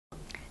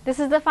This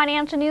is the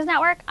Financial News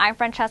Network. I'm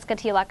Francesca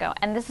Tilecco,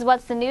 and this is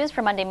what's the news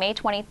for Monday, May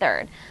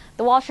 23rd.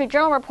 The Wall Street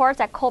Journal reports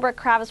that Kohlberg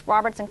Kravis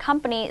Roberts Co.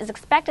 is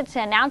expected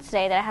to announce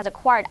today that it has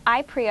acquired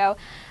Ipreo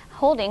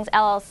Holdings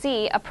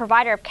LLC, a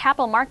provider of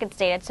capital markets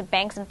data to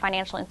banks and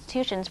financial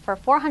institutions, for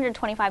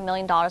 $425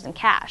 million in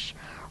cash.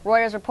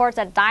 Reuters reports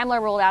that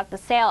Daimler ruled out the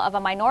sale of a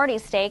minority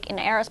stake in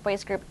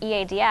aerospace group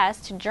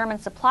EADS to German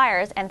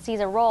suppliers and sees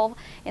a role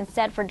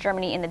instead for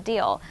Germany in the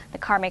deal, the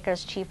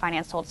carmaker's chief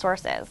finance told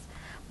sources.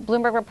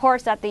 Bloomberg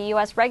reports that the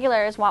U.S.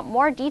 regulators want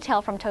more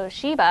detail from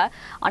Toshiba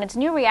on its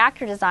new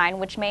reactor design,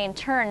 which may in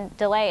turn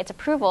delay its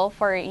approval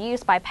for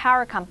use by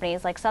power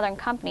companies like Southern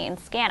Company and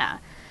Scana.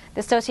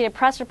 The Associated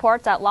Press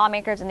reports that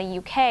lawmakers in the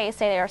UK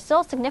say they are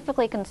still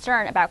significantly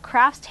concerned about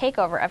Kraft's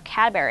takeover of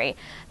Cadbury,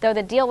 though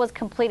the deal was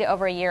completed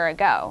over a year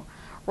ago.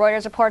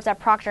 Reuters reports that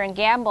Procter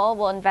Gamble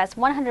will invest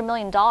 $100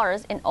 million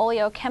in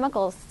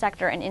oleochemical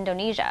sector in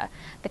Indonesia,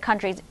 the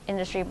country's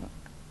industry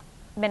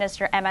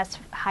minister MS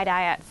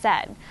Hidayat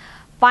said.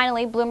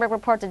 Finally, Bloomberg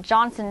reports that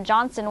Johnson &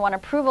 Johnson won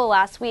approval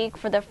last week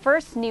for the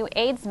first new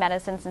AIDS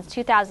medicine since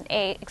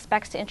 2008,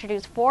 expects to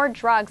introduce 4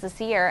 drugs this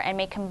year and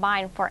may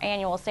combine for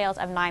annual sales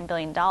of $9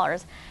 billion,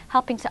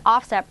 helping to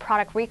offset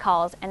product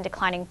recalls and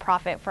declining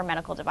profit for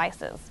medical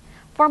devices.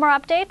 For more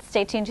updates,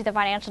 stay tuned to the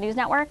Financial News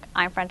Network.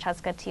 I'm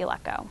Francesca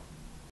Tilecco.